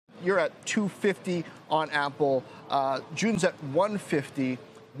You're at 250 on Apple. Jun's at 150.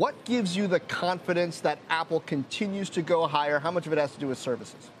 What gives you the confidence that Apple continues to go higher? How much of it has to do with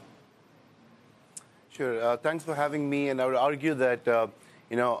services? Sure. Thanks for having me. And I would argue that, the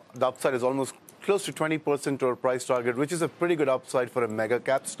upside is almost close to 20% to our price target, which is a pretty good upside for a mega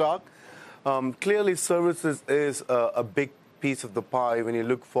cap stock. Clearly, services is a big piece of the pie when you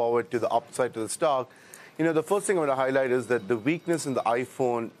look forward to the upside to the stock. The first thing I want to highlight is that the weakness in the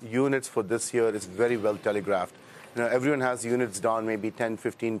iPhone units for this year is very well telegraphed. Everyone has units down maybe 10,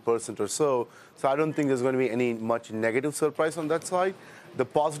 15% or so. So I don't think there's going to be any much negative surprise on that side. The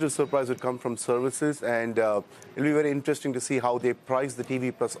positive surprise would come from services, and it'll be very interesting to see how they price the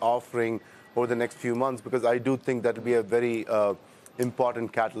TV Plus offering over the next few months, because I do think that will be a very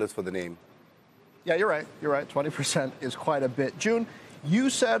important catalyst for the name. Yeah, you're right. You're right. 20% is quite a bit. Jun, you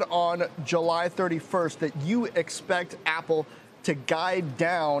said on July 31st that you expect Apple to guide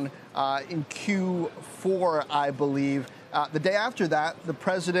down in Q4, I believe. The day after that, the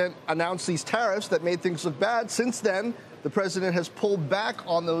president announced these tariffs that made things look bad. Since then, the president has pulled back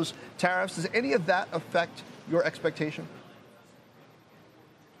on those tariffs. Does any of that affect your expectation?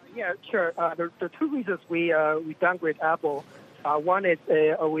 Yeah, sure. The two reasons we downgrade Apple. One is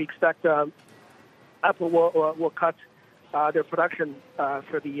we expect Apple will cut their production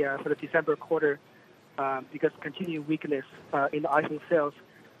for the December quarter because continued weakness in the iPhone sales.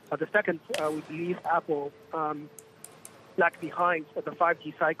 The second, we believe Apple lagged behind the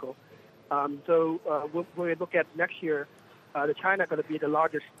 5G cycle. So when we look at next year, China is going to be the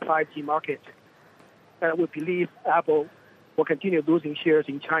largest 5G market, and we believe Apple will continue losing shares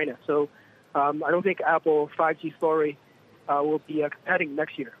in China. So I don't think Apple 5G story will be heading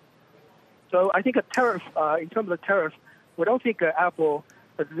next year. So I think a tariff, in terms of the tariff, we don't think Apple,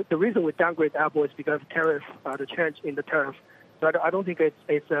 the reason we downgrade Apple is because of tariff, the change in the tariff. So I don't think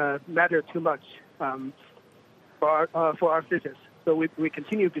it's matter too much for our business. So we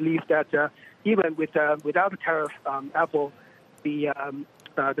continue to believe that even without the tariff, Apple, the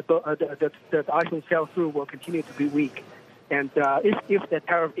iPhone sales through will continue to be weak. And if the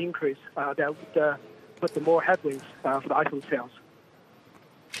tariff increase, that would put more headwinds for the iPhone sales.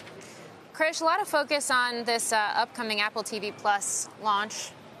 Krish, a lot of focus on this upcoming Apple TV Plus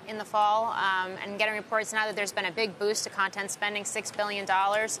launch in the fall, and getting reports now that there's been a big boost to content spending, $6 billion.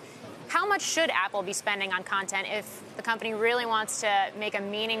 How much should Apple be spending on content if the company really wants to make a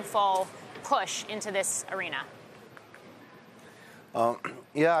meaningful push into this arena?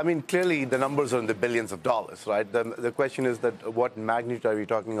 Yeah, I mean, clearly the numbers are in the billions of dollars, right? The question is that what magnitude are we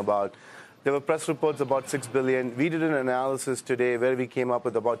talking about? There were press reports about $6 billion. We did an analysis today where we came up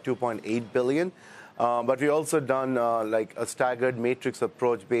with about $2.8 billion. But we also done like a staggered matrix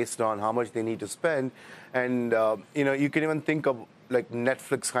approach based on how much they need to spend. And, you can even think of like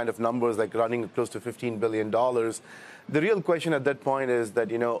Netflix kind of numbers, like running close to $15 billion. The real question at that point is that,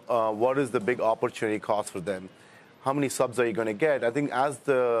 what is the big opportunity cost for them? How many subs are you going to get? I think as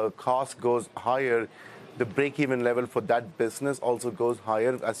the cost goes higher, the break-even level for that business also goes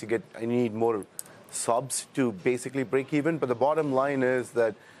higher as you need more subs to basically break even. But the bottom line is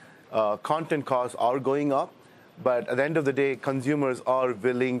that content costs are going up, but at the end of the day, consumers are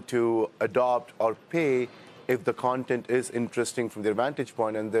willing to adopt or pay if the content is interesting from their vantage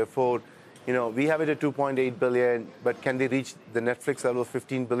point. And therefore, we have it at $2.8 billion, but can they reach the Netflix level of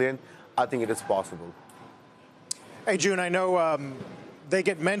 $15 billion? I think it is possible. Hey, Jun, I know they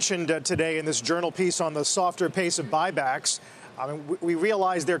get mentioned today in this journal piece on the softer pace of buybacks. I mean, we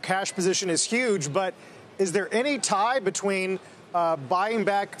realize their cash position is huge, but is there any tie between buying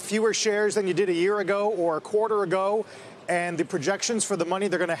back fewer shares than you did a year ago or a quarter ago and the projections for the money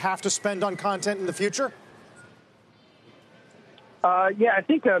they're going to have to spend on content in the future? Yeah, I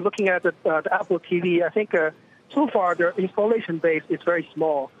think looking at the Apple TV, I think so far their installation base is very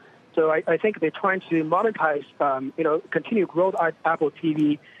small. So I think they're trying to monetize, continue to grow Apple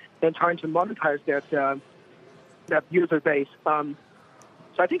TV and trying to monetize that user base. So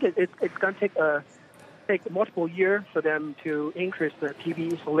I think it's going to take multiple years for them to increase the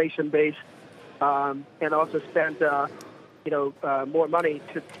TV installation base and also spend, more money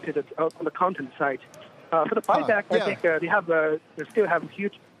on the content side. For the buyback, I think they still have a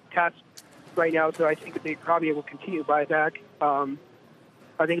huge cash right now, so I think they probably will continue buyback.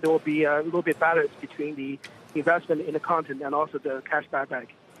 I think there will be a little bit balance between the investment in the content and also the cash buyback.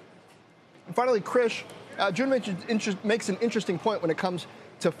 And finally, Krish, Jun makes an interesting point when it comes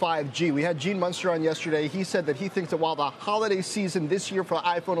to 5G. We had Gene Munster on yesterday. He said that he thinks that while the holiday season this year for the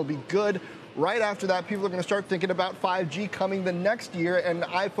iPhone will be good, right after that, people are going to start thinking about 5G coming the next year, and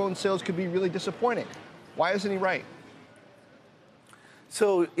iPhone sales could be really disappointing. Why isn't he right?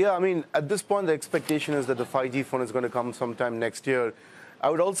 So, yeah, I mean, at this point, the expectation is that the 5G phone is going to come sometime next year. I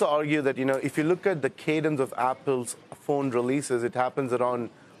would also argue that, if you look at the cadence of Apple's phone releases, it happens around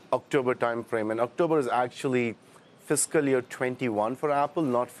October timeframe. And October is actually fiscal year 21 for Apple,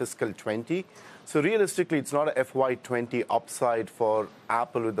 not fiscal 20. So realistically, it's not a FY20 upside for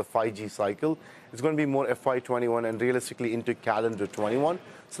Apple with the 5G cycle. It's going to be more FY21 and realistically into calendar 21.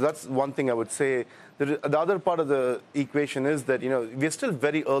 So that's one thing I would say. The other part of the equation is that, we're still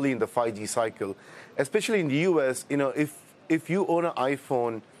very early in the 5G cycle, especially in the US. If you own an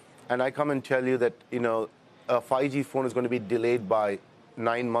iPhone and I come and tell you that, a 5G phone is going to be delayed by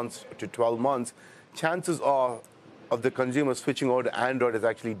 9 months to 12 months, chances are of the consumer switching over to Android is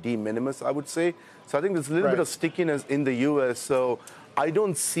actually de minimis, I would say. So I think there's a little bit of stickiness in the US. So I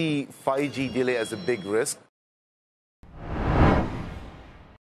don't see 5G delay as a big risk.